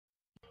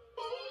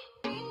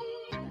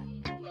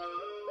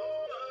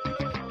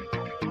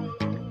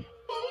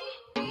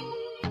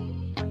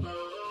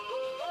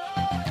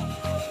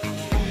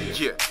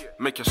Yeah,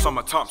 make your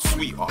summertime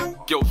sweeter.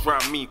 Girls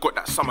round me got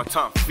that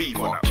summertime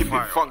fever. Keep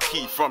it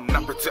funky from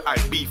Napa to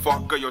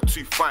Ibiza. Girl, you're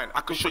too fine,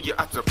 I can show you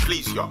how to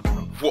please ya.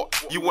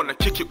 What? You wanna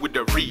kick it with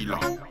the reeler?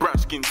 Brown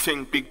skin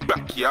ting, big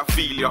back, yeah, I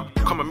feel ya.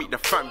 Come and meet the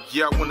fam,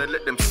 yeah, I wanna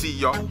let them see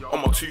ya.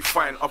 I'm all too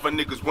fine, other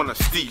niggas wanna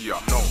steal ya.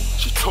 No,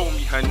 she told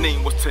me her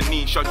name was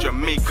Tanisha,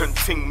 Jamaican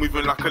ting,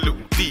 moving like a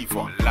little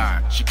diva.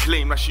 Lie. She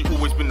claimed that she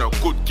always been a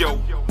good girl,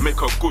 make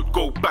her good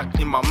go back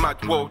in my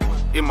mad world,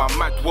 in my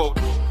mad world,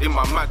 in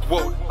my mad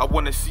world. I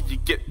wanna see you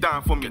get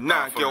down for me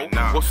now, girl.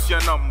 What's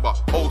your number?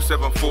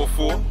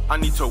 0744. I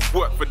need to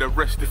work for the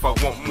rest if I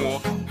want more.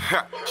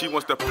 Ha, she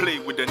wants to play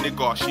with the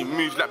nigga. She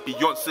moves like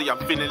Beyonce, I'm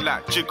feeling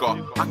like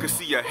Jigger. I can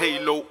see a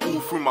halo all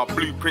through my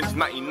blueprints.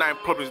 99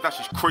 problems, now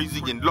she's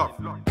crazy in love.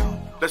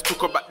 Let's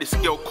talk about this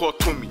girl called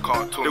Tommy.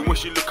 Then when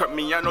she look at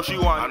me, I know she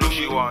want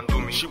do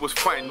me. She was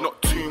fine,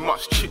 not too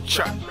much chit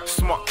chat.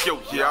 Smart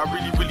girl, yeah,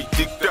 I really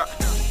dig that.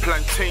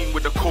 Plantain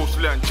with the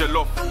coleslaw and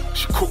jollof.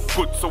 She cook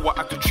good, so I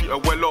had to treat her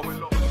well off.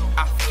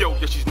 Af girl,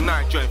 yeah, she's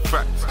Niger in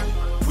fact.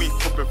 We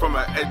popping from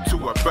her head to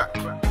her back.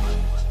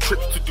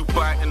 Trips to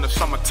Dubai in the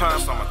summertime.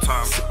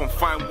 Sip on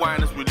fine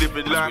wine as we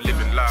living life.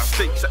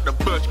 Steaks at the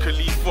Burj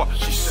Khalifa.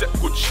 She set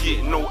good, she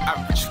ain't no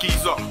average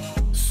skeezer.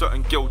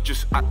 Certain girl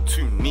just act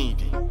too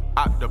needy.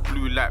 Out the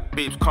blue like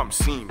babes come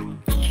see me.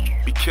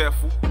 Be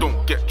careful,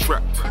 don't get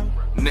trapped.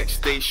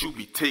 Next day she'll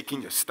be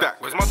taking your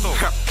stack. Where's my dog?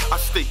 I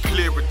stay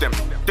clear of them.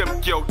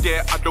 Them girl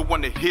there, I don't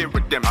wanna hear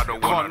of them. I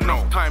don't want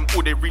no time,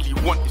 all they really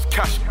want is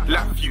cash.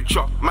 Like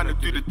future, man, I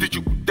do the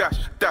digital dash.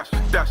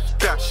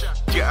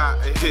 Get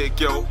out of here,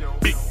 girl.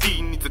 Big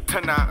D needs a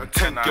 10 out of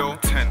 10, girl.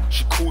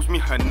 She calls me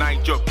her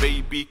Niger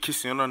baby,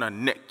 kissing on her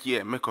neck,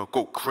 yeah, make her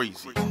go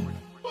crazy.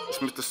 It's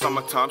Mr.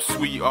 Summertime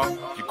sweeter.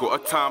 You got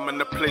a time and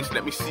a place,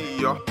 let me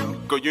see ya.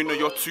 Girl, you know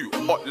you're too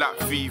hot like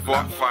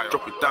fever.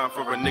 Drop it down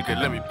for a nigga,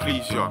 let me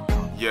please ya.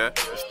 Yeah,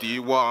 it's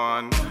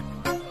D1.